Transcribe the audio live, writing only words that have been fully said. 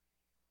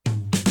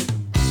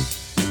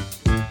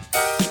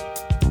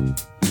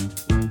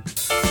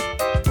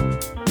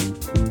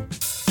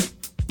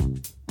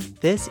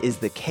This is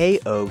the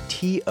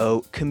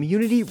KOTO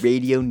Community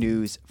Radio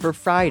News for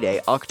Friday,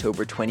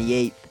 October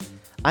 28th.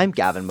 I'm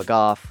Gavin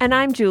McGough. And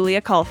I'm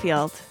Julia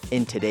Caulfield.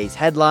 In today's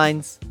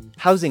headlines,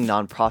 housing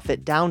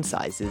nonprofit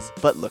downsizes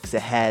but looks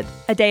ahead.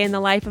 A day in the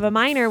life of a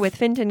miner with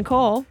Fintan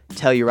Coal.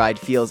 Telluride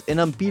feels an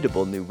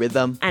unbeatable new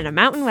rhythm. And a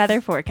mountain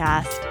weather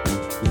forecast.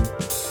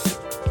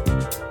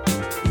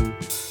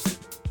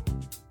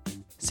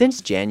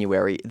 Since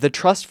January, the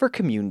Trust for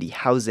Community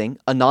Housing,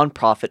 a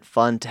nonprofit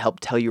fund to help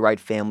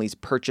Telluride families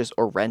purchase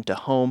or rent a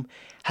home,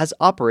 has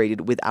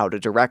operated without a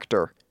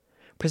director.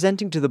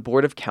 Presenting to the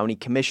Board of County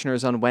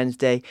Commissioners on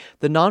Wednesday,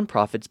 the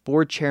nonprofit's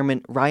board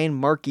chairman, Ryan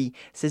Markey,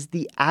 says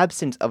the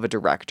absence of a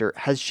director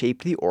has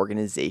shaped the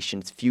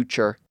organization's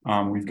future.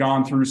 We've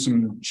gone through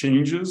some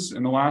changes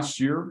in the last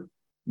year,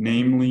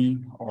 namely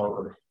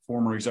our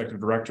former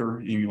executive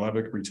director, Amy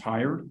Levick,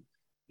 retired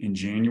in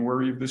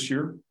January of this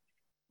year.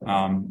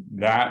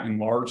 That in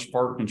large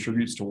part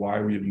contributes to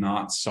why we have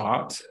not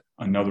sought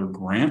another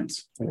grant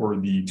for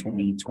the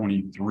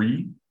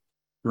 2023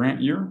 grant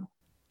year.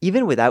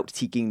 Even without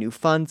seeking new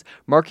funds,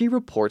 Markey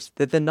reports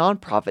that the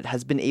nonprofit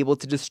has been able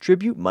to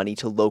distribute money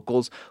to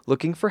locals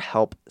looking for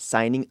help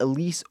signing a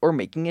lease or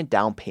making a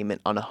down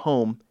payment on a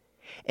home.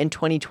 In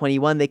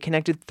 2021, they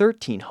connected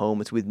 13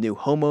 homes with new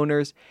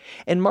homeowners,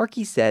 and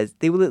Markey says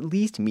they will at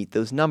least meet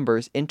those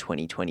numbers in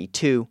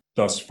 2022.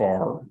 Thus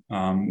far,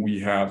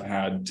 we have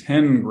had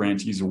 10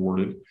 grantees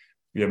awarded.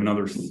 We have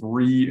another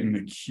 3 in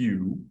the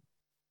queue.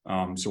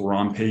 So we're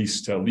on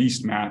pace to at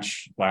least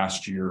match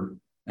last year.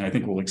 And I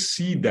think we'll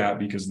exceed that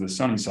because of the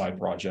Sunnyside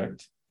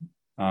project.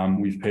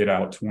 We've paid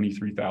out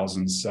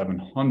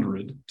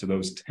 $23,700 to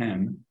those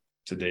 10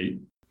 to date.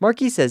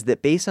 Markey says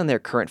that based on their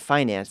current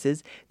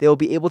finances, they will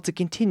be able to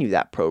continue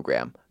that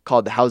program,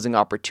 called the Housing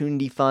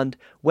Opportunity Fund,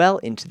 well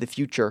into the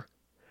future.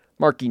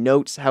 Markey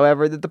notes,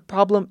 however, that the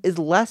problem is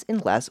less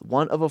and less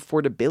one of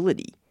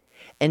affordability.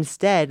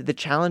 Instead, the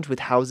challenge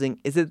with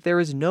housing is that there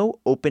is no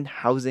open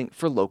housing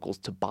for locals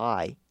to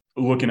buy.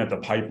 Looking at the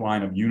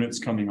pipeline of units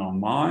coming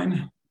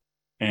online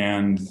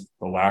and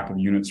the lack of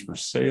units for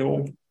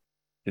sale,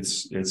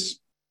 it's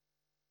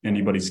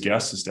anybody's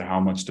guess as to how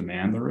much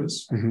demand there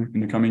is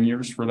in the coming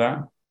years for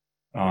that.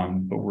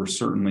 But we're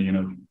certainly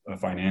in a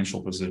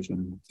financial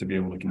position to be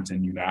able to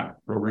continue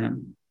that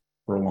program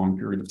for a long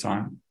period of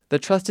time. The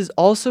trust is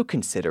also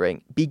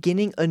considering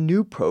beginning a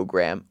new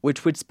program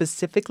which would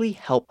specifically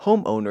help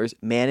homeowners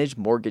manage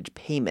mortgage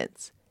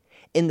payments.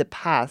 In the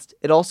past,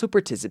 it also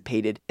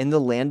participated in the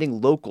Landing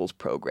Locals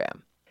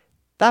program.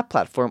 That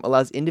platform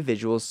allows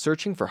individuals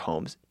searching for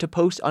homes to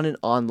post on an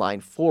online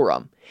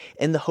forum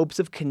in the hopes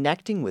of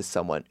connecting with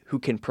someone who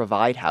can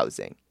provide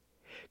housing.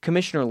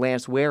 Commissioner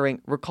Lance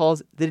Waring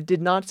recalls that it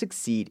did not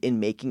succeed in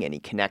making any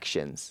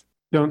connections.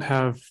 Don't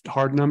have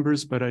hard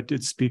numbers, but I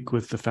did speak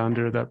with the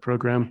founder of that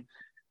program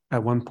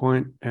at one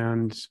point,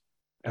 and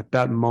at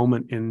that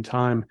moment in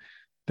time,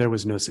 there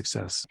was no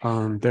success.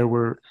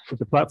 The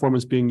platform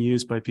was being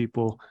used by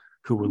people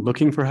who were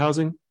looking for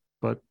housing,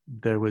 but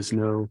there was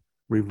no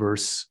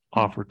reverse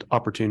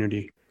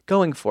opportunity.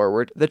 Going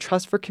forward, the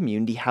Trust for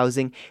Community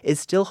Housing is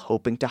still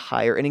hoping to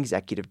hire an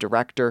executive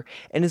director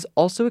and is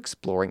also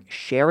exploring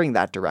sharing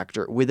that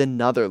director with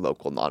another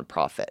local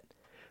nonprofit.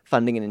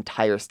 Funding an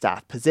entire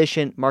staff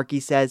position, Markey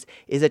says,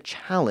 is a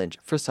challenge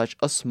for such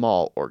a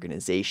small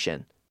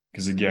organization.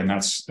 Because again,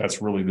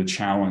 that's really the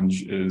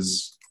challenge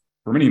is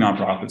for many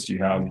nonprofits, you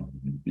have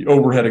the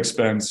overhead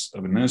expense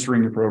of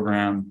administering the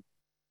program,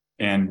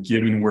 and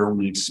given where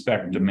we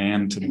expect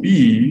demand to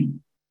be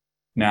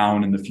now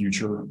and in the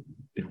future,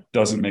 it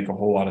doesn't make a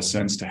whole lot of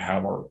sense to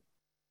have our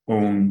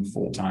own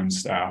full-time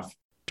staff.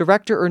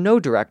 Director or no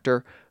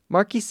director,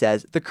 Markey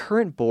says the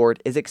current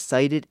board is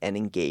excited and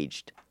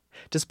engaged.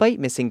 Despite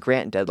missing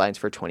grant deadlines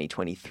for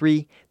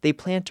 2023, they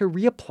plan to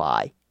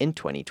reapply in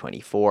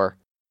 2024.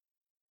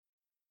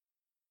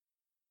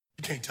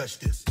 You can't touch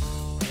this.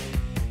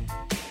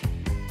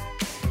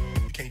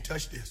 You can't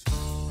touch this.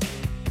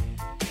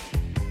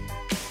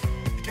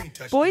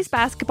 Boys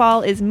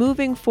basketball is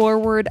moving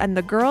forward and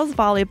the girls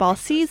volleyball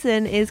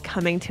season is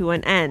coming to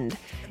an end.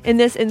 In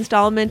this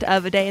installment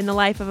of A Day in the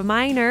Life of a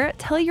Miner,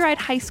 Telluride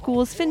High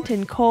School's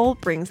Fintan Coal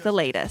brings the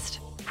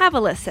latest. Have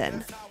a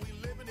listen.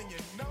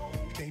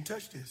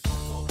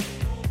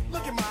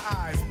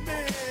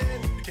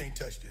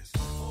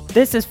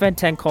 This is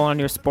Fintan Coal on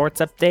your sports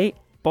update.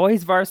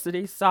 Boys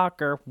varsity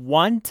soccer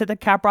won to the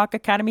Caprock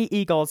Academy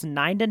Eagles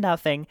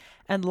 9-0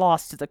 and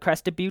lost to the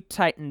Crested Butte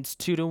Titans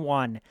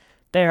 2-1.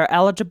 They are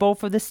eligible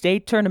for the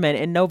state tournament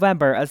in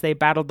November as they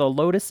battle the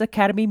Lotus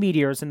Academy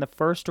Meteors in the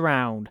first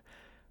round.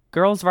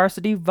 Girls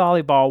varsity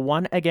volleyball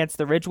won against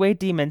the Ridgeway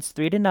Demons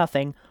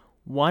 3-0,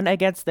 won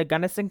against the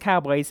Gunnison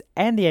Cowboys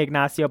and the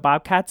Ignacio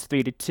Bobcats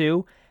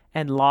 3-2,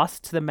 and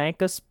lost to the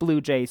Mancos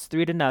Blue Jays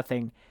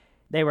 3-0.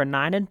 They were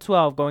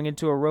 9-12 going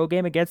into a road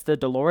game against the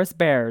Dolores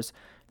Bears.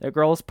 The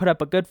girls put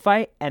up a good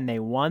fight and they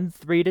won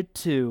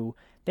 3-2.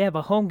 They have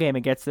a home game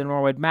against the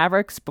Norwood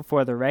Mavericks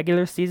before the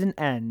regular season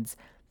ends.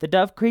 The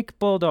Dove Creek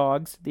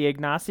Bulldogs, the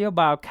Ignacio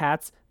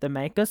Bobcats, the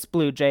Mancos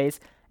Blue Jays,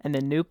 and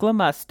the Nuclear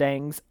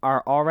Mustangs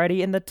are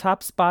already in the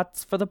top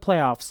spots for the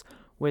playoffs,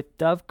 with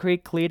Dove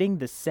Creek leading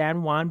the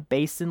San Juan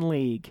Basin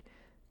League.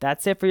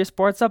 That's it for your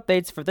sports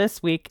updates for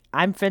this week.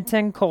 I'm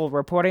Fintan Cole,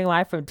 reporting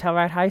live from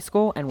Telluride High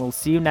School, and we'll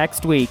see you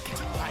next week.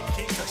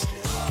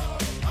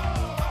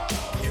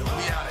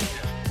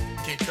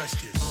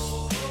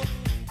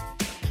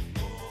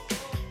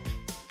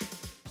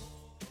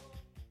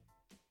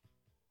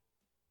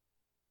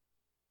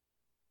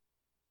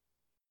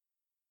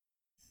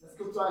 Let's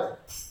go try it.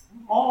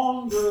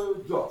 On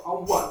the job.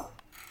 On 1,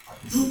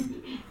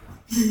 2,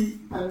 3,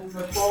 and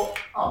 4,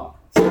 up.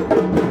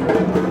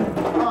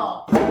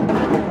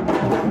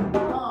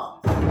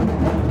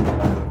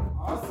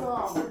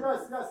 Awesome.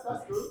 Yes,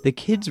 that's good. The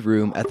kids'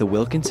 room at the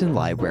Wilkinson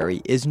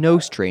Library is no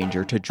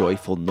stranger to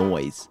joyful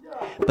noise,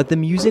 but the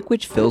music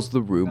which fills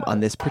the room on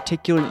this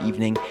particular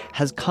evening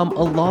has come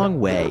a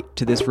long way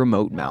to this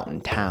remote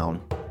mountain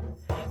town.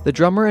 The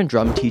drummer and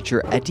drum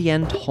teacher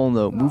Etienne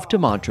Tolno moved to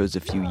Montrose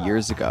a few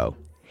years ago,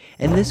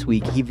 and this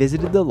week he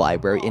visited the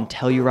library in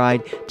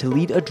Telluride to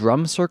lead a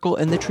drum circle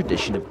in the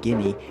tradition of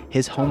Guinea,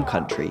 his home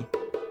country.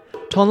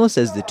 Tolno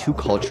says the two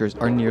cultures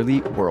are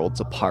nearly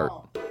worlds apart.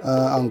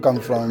 I come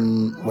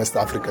from West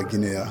Africa,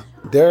 Guinea.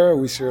 There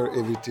we share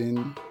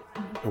everything,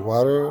 the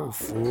water,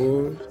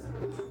 food,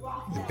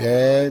 the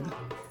bed.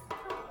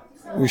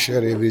 We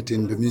share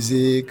everything, the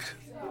music.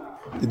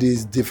 It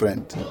is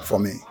different for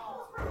me.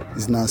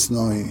 It's not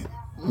snowing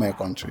in my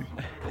country.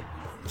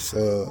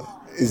 So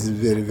it's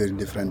very, very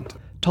different.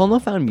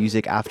 Tolno found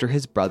music after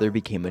his brother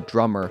became a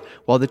drummer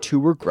while the two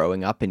were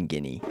growing up in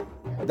Guinea.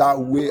 That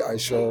way I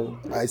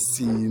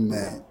see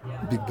my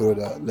big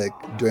brother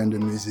like doing the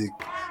music,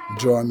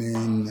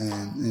 drumming,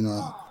 and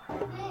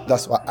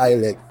that's why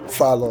I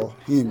follow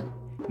him.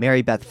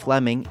 Mary Beth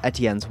Fleming,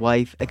 Etienne's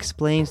wife,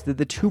 explains that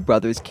the two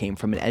brothers came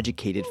from an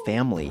educated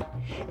family.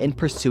 In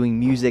pursuing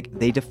music,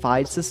 they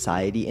defied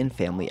society and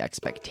family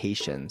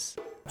expectations.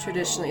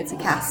 Traditionally, it's a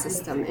caste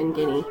system in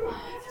Guinea.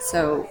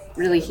 So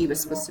really he was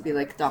supposed to be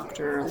like a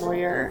doctor or a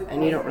lawyer,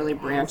 and you don't really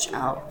branch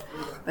out.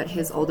 But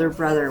his older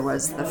brother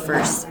was the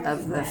first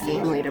of the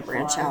family to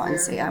branch out and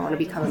say, I want to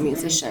become a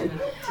musician.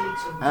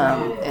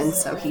 And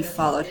so he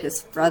followed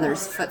his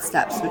brother's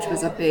footsteps, which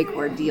was a big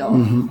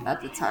ordeal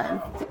at the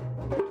time.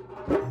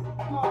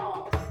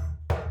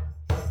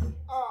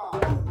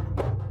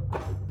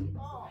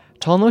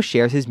 Tolno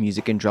shares his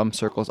music in drum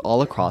circles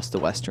all across the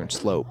Western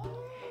Slope.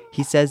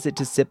 He says that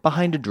to sit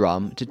behind a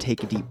drum, to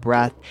take a deep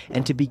breath,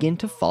 and to begin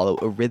to follow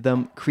a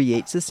rhythm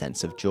creates a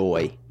sense of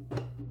joy.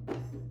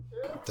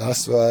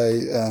 That's why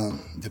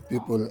the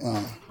people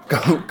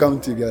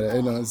come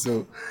together,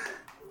 so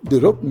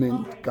the rope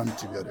men come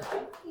together.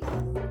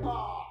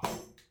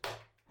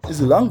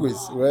 It's a language,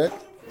 right?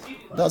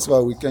 That's why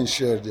we can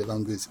share the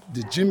language.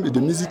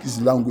 The music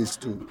is language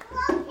too.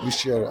 We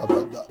share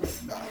about that.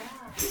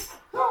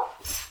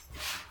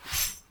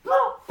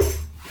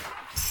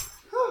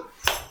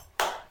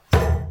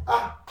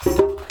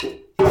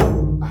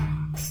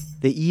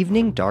 The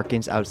evening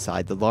darkens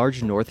outside the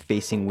large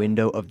north-facing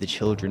window of the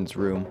children's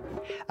room,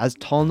 as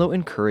Tolno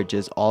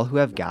encourages all who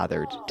have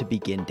gathered to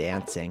begin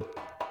dancing.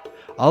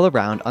 All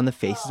around, on the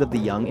faces of the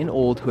young and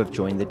old who have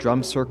joined the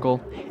drum circle,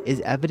 is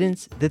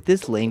evidence that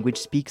this language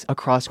speaks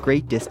across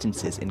great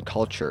distances and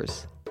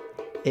cultures.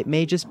 It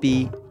may just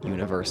be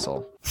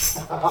universal.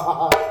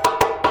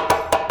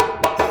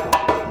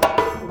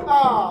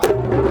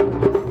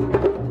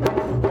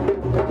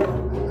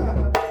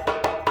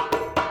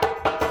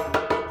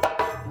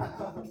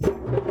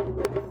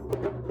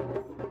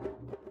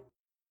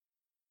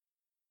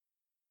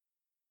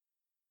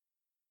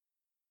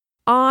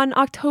 On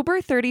October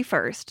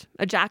 31st,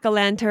 a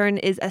jack-o'-lantern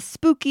is a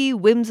spooky,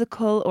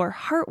 whimsical, or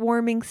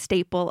heartwarming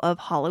staple of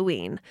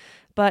Halloween.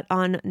 But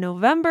on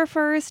November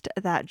 1st,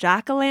 that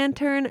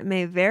jack-o'-lantern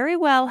may very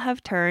well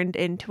have turned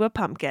into a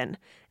pumpkin,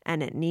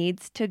 and it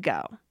needs to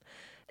go.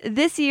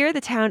 This year,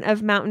 the town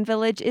of Mountain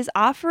Village is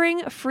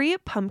offering free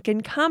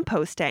pumpkin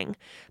composting.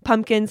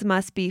 Pumpkins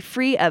must be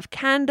free of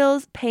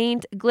candles,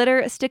 paint,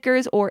 glitter,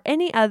 stickers, or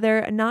any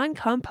other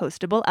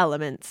non-compostable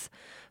elements.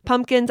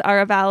 Pumpkins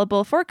are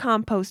available for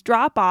compost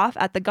drop-off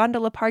at the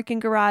gondola parking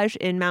garage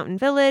in Mountain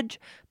Village,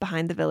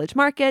 behind the village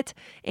market,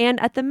 and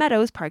at the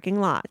Meadows parking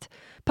lot.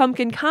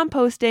 Pumpkin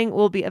composting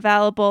will be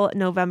available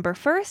November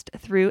 1st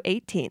through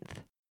 18th.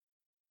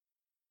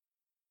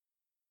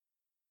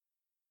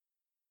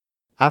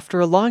 After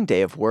a long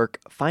day of work,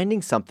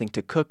 finding something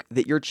to cook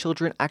that your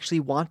children actually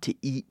want to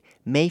eat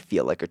may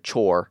feel like a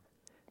chore.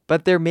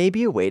 But there may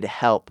be a way to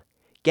help.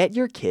 Get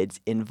your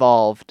kids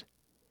involved.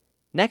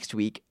 Next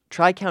week,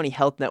 Tri-County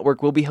Health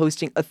Network will be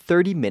hosting a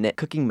 30-minute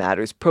Cooking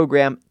Matters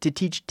program to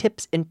teach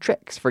tips and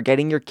tricks for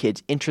getting your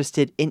kids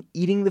interested in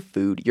eating the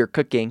food you're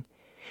cooking.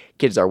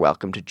 Kids are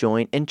welcome to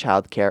join, and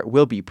childcare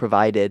will be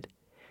provided.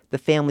 The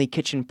Family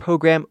Kitchen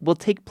program will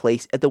take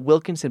place at the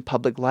Wilkinson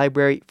Public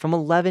Library from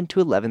 11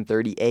 to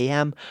 11:30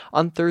 a.m.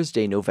 on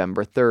Thursday,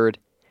 November 3rd.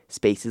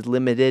 Space is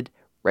limited.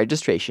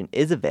 Registration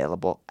is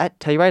available at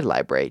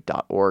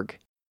TellurideLibrary.org.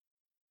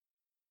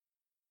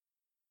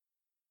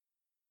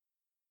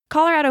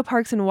 Colorado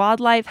Parks and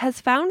Wildlife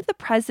has found the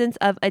presence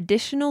of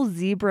additional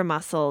zebra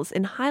mussels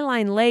in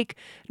Highline Lake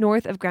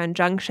north of Grand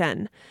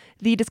Junction.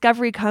 The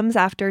discovery comes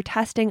after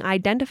testing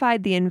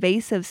identified the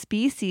invasive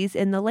species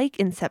in the lake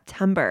in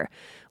September.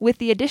 With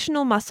the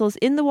additional mussels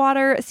in the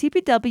water,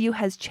 CPW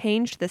has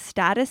changed the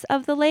status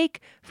of the lake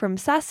from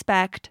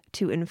suspect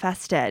to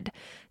infested.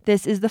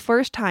 This is the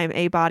first time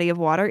a body of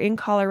water in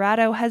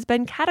Colorado has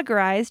been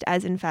categorized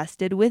as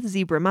infested with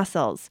zebra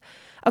mussels.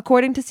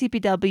 According to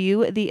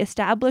CPW, the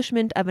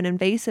establishment of an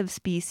invasive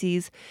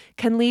species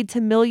can lead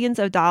to millions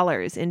of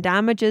dollars in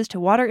damages to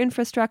water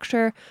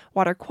infrastructure,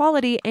 water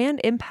quality, and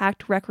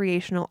impact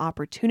recreational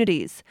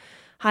opportunities.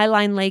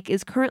 Highline Lake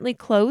is currently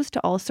closed to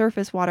all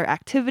surface water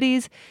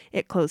activities.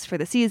 It closed for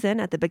the season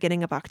at the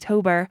beginning of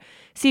October.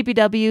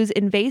 CPW's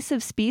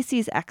invasive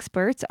species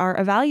experts are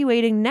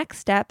evaluating next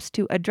steps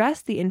to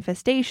address the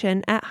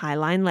infestation at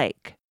Highline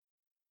Lake.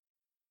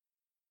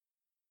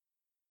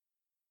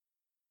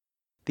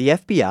 The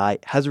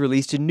FBI has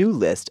released a new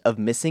list of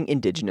missing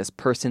Indigenous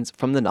persons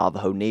from the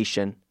Navajo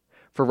Nation.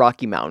 For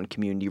Rocky Mountain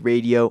Community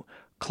Radio,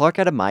 Clark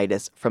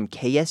Adamitis from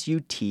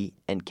KSUT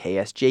and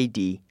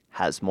KSJD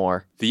has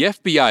more. The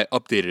FBI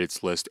updated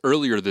its list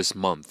earlier this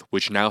month,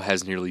 which now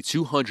has nearly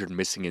 200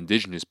 missing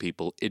Indigenous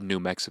people in New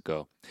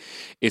Mexico.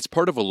 It's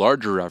part of a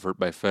larger effort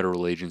by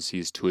federal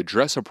agencies to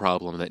address a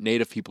problem that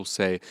Native people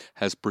say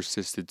has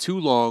persisted too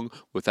long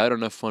without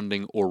enough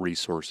funding or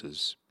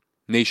resources.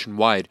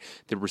 Nationwide,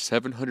 there were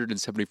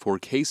 774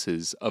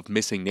 cases of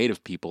missing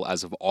Native people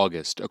as of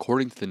August,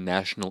 according to the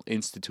National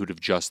Institute of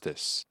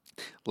Justice.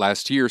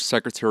 Last year,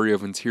 Secretary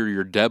of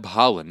Interior Deb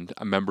Haaland,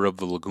 a member of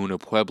the Laguna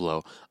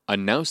Pueblo,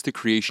 announced the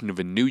creation of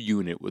a new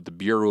unit with the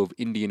Bureau of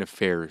Indian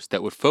Affairs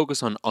that would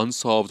focus on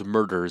unsolved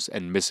murders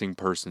and missing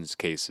persons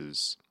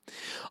cases.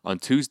 On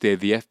Tuesday,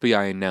 the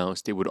FBI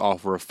announced it would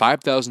offer a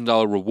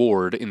 $5,000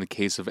 reward in the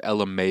case of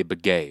Ella Mae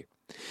Begay.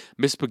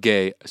 Miss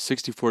Begay, a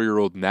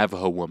 64-year-old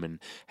Navajo woman,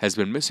 has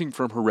been missing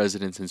from her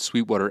residence in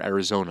Sweetwater,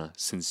 Arizona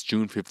since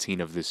June 15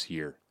 of this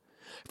year.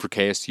 For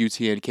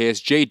KSUT and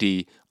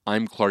KSJD,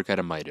 I'm Clark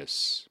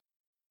Adamitis.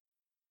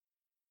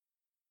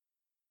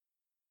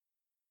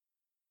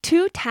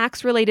 Two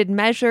tax-related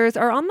measures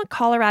are on the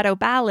Colorado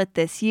ballot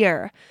this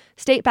year.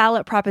 State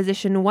ballot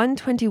Proposition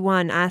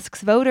 121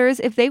 asks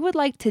voters if they would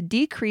like to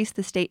decrease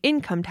the state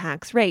income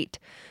tax rate.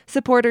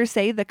 Supporters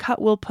say the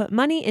cut will put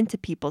money into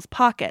people's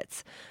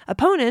pockets.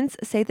 Opponents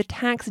say the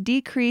tax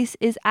decrease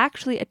is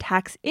actually a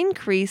tax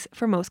increase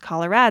for most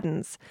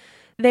Coloradans.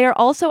 They are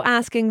also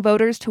asking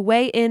voters to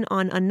weigh in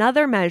on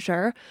another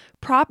measure.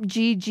 Prop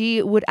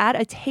GG would add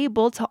a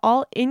table to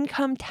all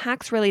income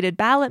tax-related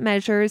ballot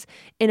measures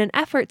in an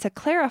effort to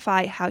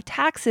clarify how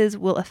taxes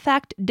will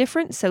affect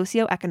different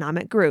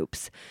socioeconomic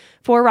groups.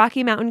 For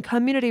Rocky Mountain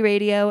Community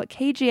Radio,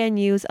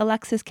 KGNU's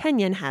Alexis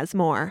Kenyon has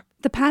more.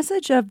 The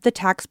passage of the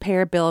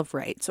Taxpayer Bill of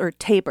Rights, or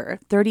TABOR,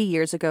 30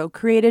 years ago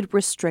created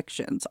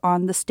restrictions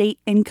on the state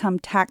income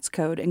tax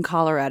code in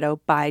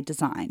Colorado by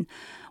design.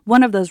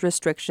 One of those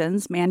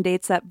restrictions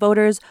mandates that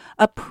voters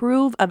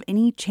approve of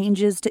any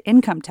changes to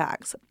income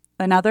tax.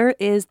 Another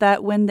is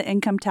that when the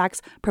income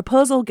tax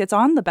proposal gets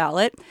on the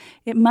ballot,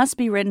 it must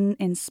be written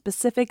in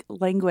specific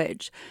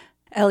language.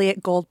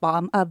 Elliot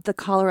Goldbaum of the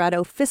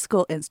Colorado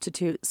Fiscal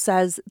Institute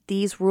says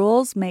these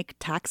rules make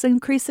tax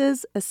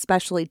increases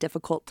especially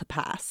difficult to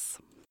pass.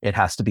 It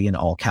has to be in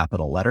all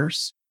capital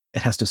letters.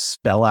 It has to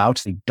spell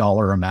out the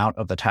dollar amount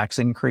of the tax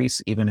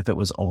increase, even if it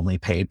was only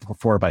paid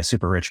for by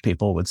super rich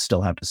people, would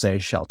still have to say,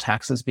 shall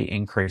taxes be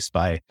increased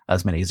by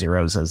as many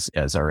zeros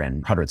as are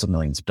in hundreds of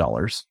millions of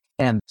dollars.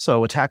 And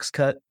so a tax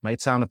cut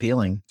might sound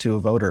appealing to a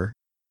voter,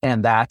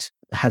 and that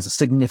has a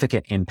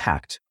significant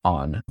impact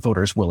on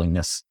voters'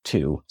 willingness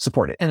to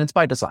support it. And it's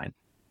by design.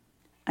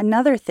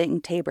 Another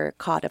thing Tabor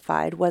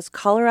codified was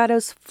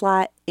Colorado's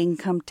flat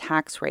income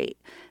tax rate.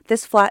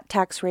 This flat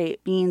tax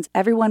rate means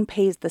everyone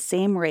pays the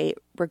same rate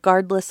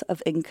regardless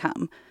of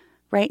income.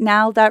 Right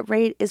now, that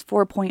rate is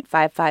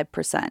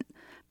 4.55%.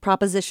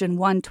 Proposition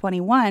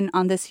 121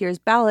 on this year's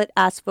ballot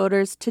asks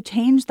voters to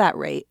change that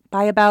rate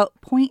by about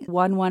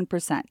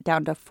 0.11%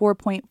 down to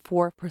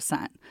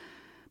 4.4%.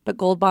 But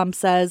Goldbaum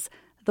says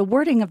the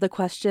wording of the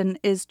question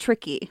is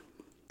tricky.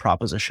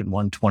 Proposition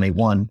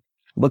 121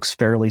 looks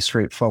fairly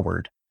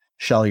straightforward.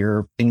 Shall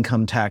your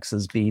income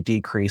taxes be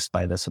decreased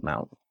by this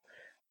amount?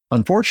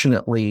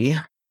 Unfortunately,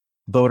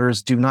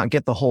 voters do not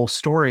get the whole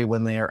story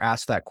when they are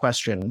asked that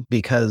question,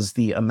 because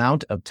the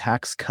amount of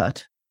tax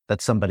cut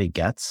that somebody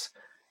gets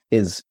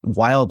is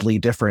wildly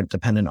different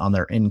dependent on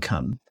their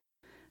income.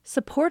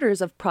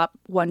 Supporters of Prop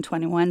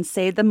 121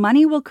 say the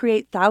money will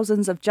create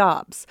thousands of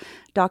jobs.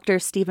 Dr.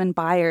 Stephen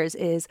Byers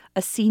is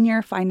a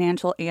senior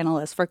financial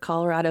analyst for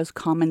Colorado's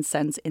Common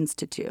Sense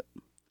Institute.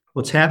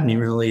 What's happening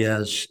really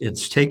is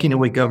it's taking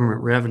away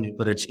government revenue,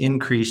 but it's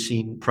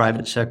increasing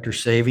private sector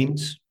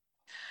savings.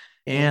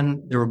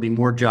 And there will be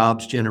more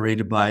jobs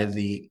generated by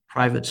the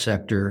private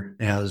sector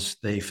as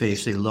they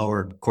face a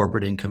lower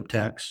corporate income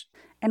tax.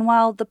 And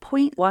while the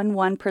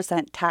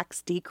 0.11%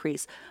 tax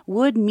decrease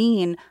would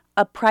mean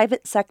a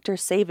private sector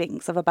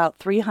savings of about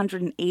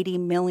 $380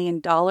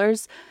 million,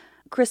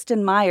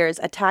 Kristen Myers,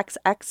 a tax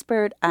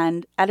expert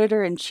and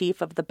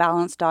editor-in-chief of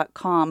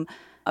thebalance.com,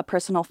 a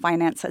personal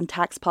finance and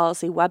tax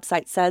policy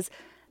website, says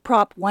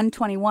Prop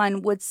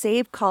 121 would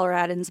save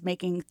Coloradans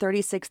making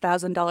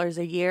 $36,000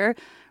 a year,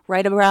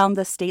 right around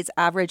the state's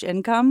average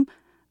income,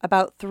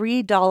 about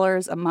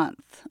 $3 a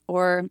month,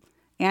 or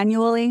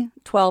annually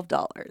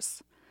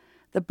 $12.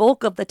 The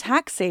bulk of the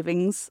tax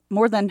savings,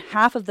 more than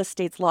half of the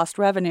state's lost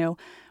revenue,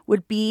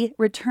 would be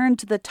returned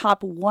to the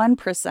top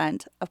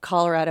 1% of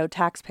Colorado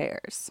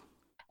taxpayers.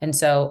 And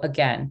so,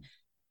 again,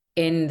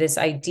 in this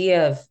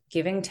idea of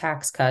giving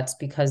tax cuts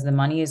because the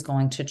money is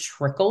going to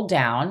trickle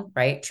down,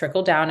 right?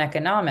 Trickle down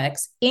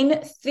economics,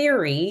 in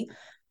theory,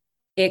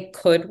 it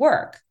could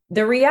work.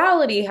 The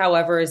reality,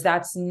 however, is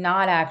that's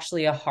not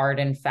actually a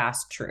hard and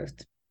fast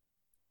truth.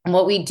 And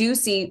what we do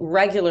see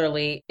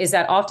regularly is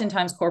that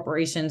oftentimes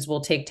corporations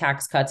will take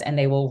tax cuts and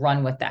they will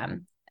run with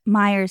them.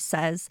 Myers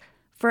says,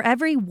 for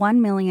every $1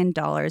 million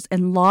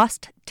in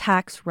lost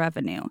tax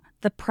revenue,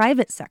 the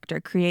private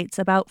sector creates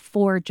about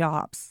 4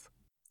 jobs.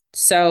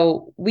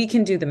 So we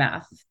can do the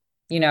math.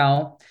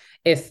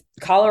 If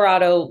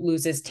Colorado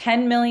loses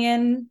 $10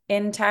 million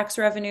in tax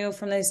revenue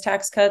from these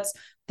tax cuts,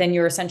 then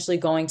you're essentially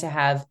going to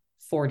have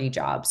 40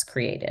 jobs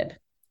created.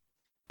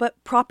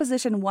 But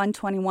Proposition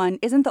 121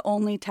 isn't the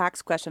only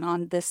tax question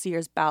on this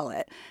year's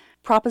ballot.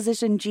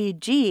 Proposition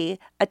GG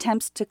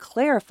attempts to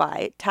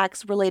clarify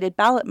tax-related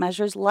ballot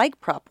measures like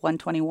Prop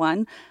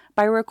 121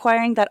 by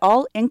requiring that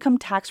all income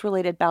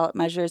tax-related ballot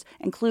measures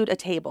include a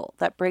table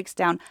that breaks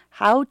down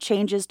how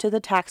changes to the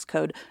tax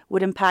code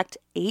would impact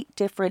 8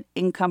 different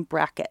income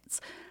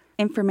brackets,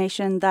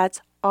 information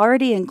that's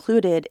already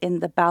included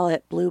in the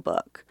ballot Blue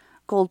Book.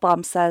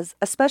 Goldbaum says,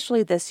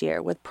 especially this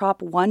year with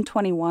Prop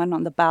 121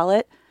 on the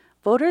ballot,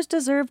 voters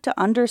deserve to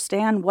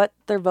understand what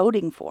they're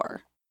voting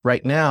for.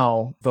 Right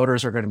now,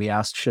 voters are going to be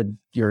asked, should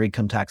your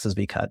income taxes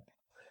be cut?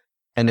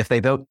 And if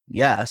they vote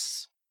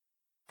yes,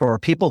 for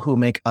people who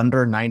make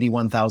under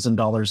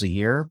 $91,000 a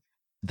year,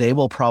 they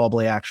will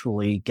probably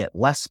actually get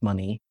less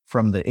money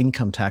from the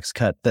income tax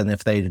cut than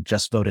if they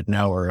just voted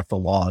no or if the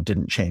law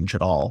didn't change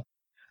at all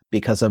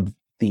because of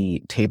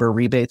the Tabor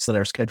rebates that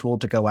are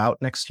scheduled to go out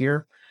next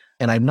year.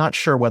 And I'm not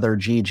sure whether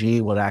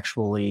GG would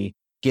actually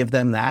give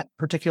them that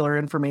particular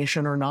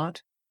information or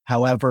not.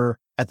 However,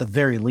 at the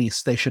very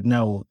least, they should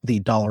know the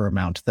dollar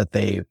amount that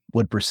they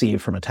would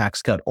receive from a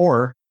tax cut,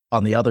 or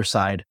on the other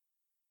side,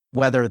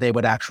 whether they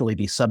would actually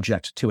be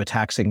subject to a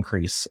tax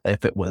increase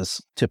if it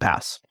was to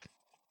pass.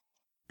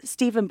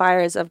 Stephen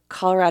Byers of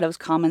Colorado's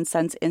Common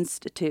Sense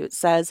Institute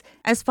says,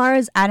 as far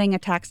as adding a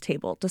tax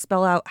table to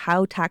spell out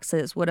how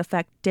taxes would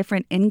affect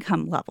different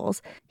income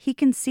levels, he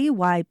can see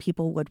why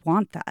people would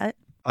want that.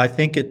 I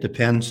think it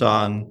depends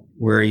on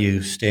where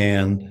you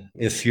stand.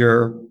 If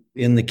you're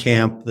in the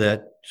camp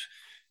that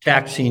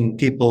taxing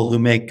people who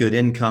make good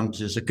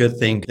incomes is a good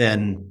thing,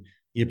 then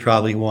you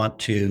probably want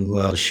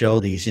to show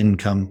these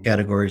income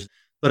categories.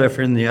 But if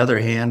you're in the other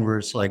hand, where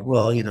it's like,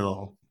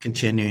 well,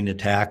 continuing to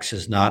tax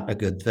is not a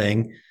good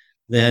thing,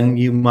 then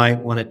you might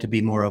want it to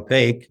be more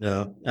opaque.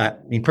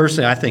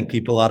 Personally, I think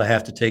people ought to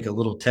have to take a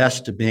little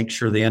test to make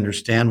sure they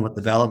understand what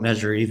the ballot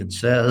measure even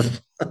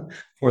says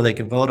before they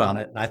can vote on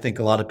it. And I think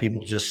a lot of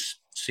people just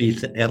see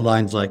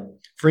headlines like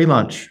free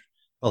lunch.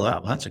 Oh, wow,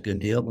 that's a good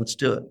deal. Let's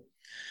do it.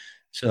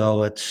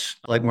 So it's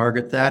like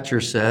Margaret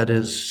Thatcher said,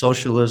 is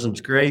socialism's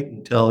great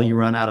until you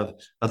run out of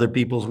other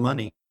people's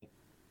money.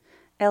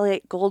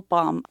 Elliot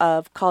Goldbaum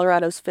of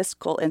Colorado's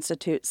Fiscal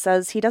Institute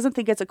says he doesn't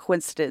think it's a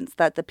coincidence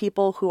that the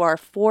people who are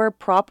for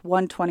Prop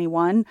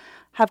 121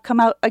 have come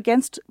out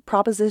against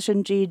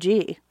Proposition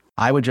GG.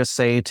 I would just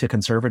say to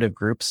conservative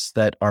groups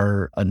that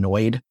are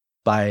annoyed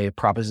by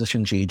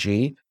Proposition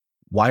GG,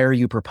 why are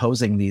you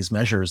proposing these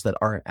measures that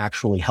aren't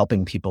actually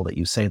helping people that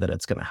you say that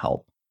it's going to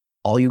help?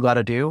 All you got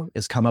to do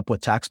is come up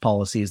with tax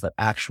policies that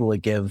actually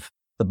give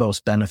the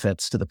most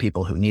benefits to the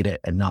people who need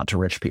it and not to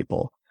rich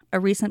people. A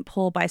recent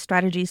poll by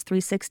Strategies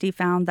 360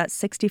 found that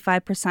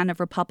 65% of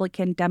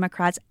Republican,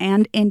 Democrats,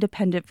 and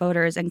independent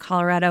voters in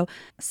Colorado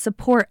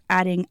support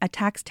adding a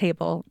tax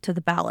table to the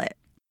ballot.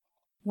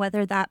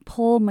 Whether that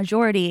poll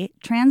majority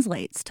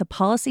translates to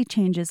policy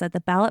changes at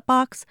the ballot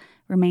box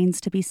remains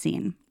to be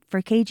seen.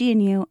 For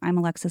KGNU, I'm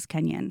Alexis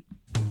Kenyon.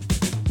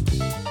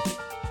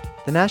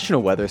 The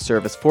National Weather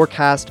Service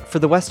forecast for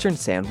the western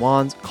San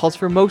Juans calls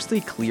for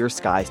mostly clear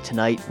skies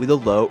tonight with a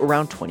low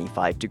around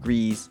 25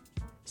 degrees.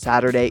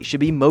 Saturday should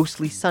be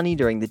mostly sunny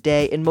during the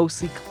day and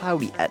mostly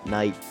cloudy at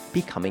night,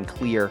 becoming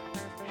clear.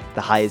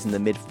 The high is in the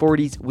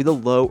mid-40s with a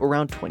low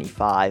around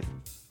 25.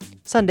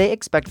 Sunday,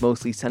 expect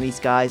mostly sunny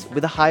skies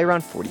with a high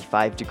around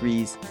 45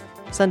 degrees.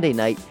 Sunday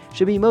night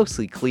should be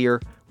mostly clear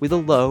with a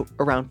low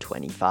around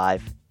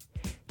 25.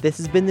 This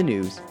has been the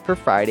news for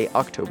Friday,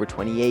 October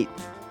 28th.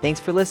 Thanks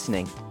for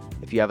listening.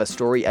 If you have a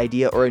story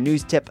idea or a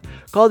news tip,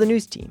 call the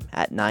news team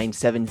at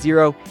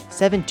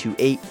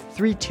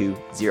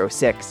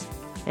 970-728-3206.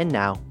 And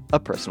now, a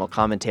personal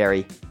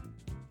commentary.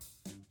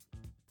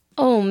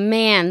 Oh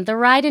man, the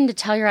ride into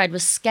Telluride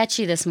was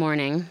sketchy this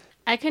morning.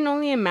 I can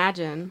only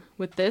imagine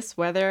with this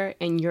weather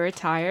and your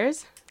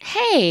tires.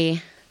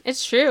 Hey!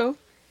 It's true.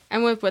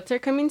 And with winter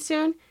coming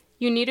soon,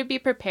 you need to be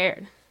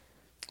prepared.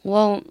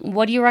 Well,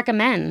 what do you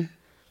recommend?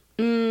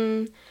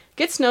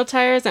 Get snow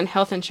tires and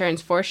health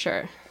insurance for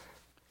sure.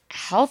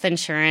 Health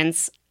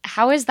insurance?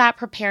 How is that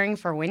preparing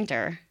for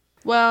winter?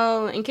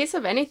 Well, in case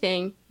of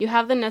anything, you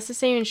have the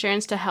necessary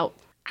insurance to help.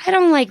 I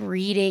don't like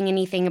reading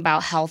anything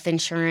about health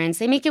insurance.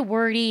 They make it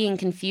wordy and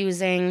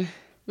confusing.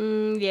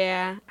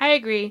 Yeah, I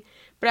agree.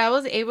 But I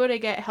was able to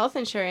get health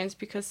insurance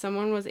because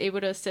someone was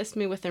able to assist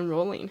me with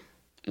enrolling.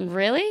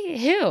 Really?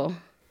 Who?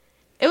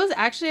 It was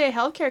actually a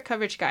healthcare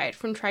coverage guide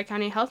from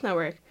Tri-County Health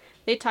Network.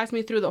 They talked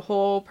me through the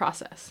whole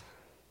process.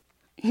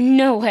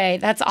 No way.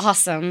 That's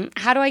awesome.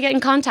 How do I get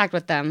in contact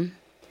with them?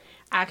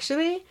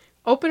 Actually,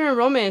 open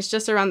enrollment is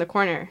just around the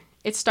corner.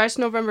 It starts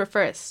November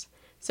 1st.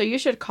 So you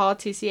should call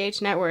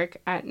TCH Network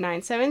at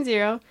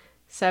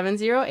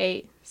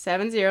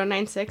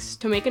 970-708-7096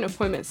 to make an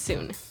appointment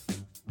soon.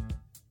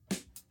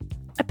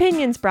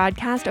 Opinions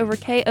broadcast over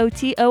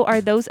KOTO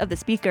are those of the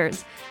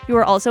speakers. You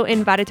are also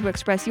invited to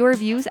express your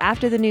views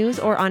after the news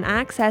or on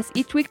Access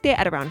each weekday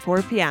at around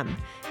 4 p.m.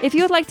 If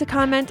you would like to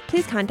comment,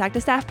 please contact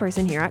a staff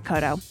person here at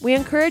KOTO. We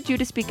encourage you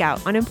to speak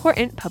out on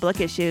important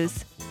public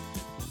issues.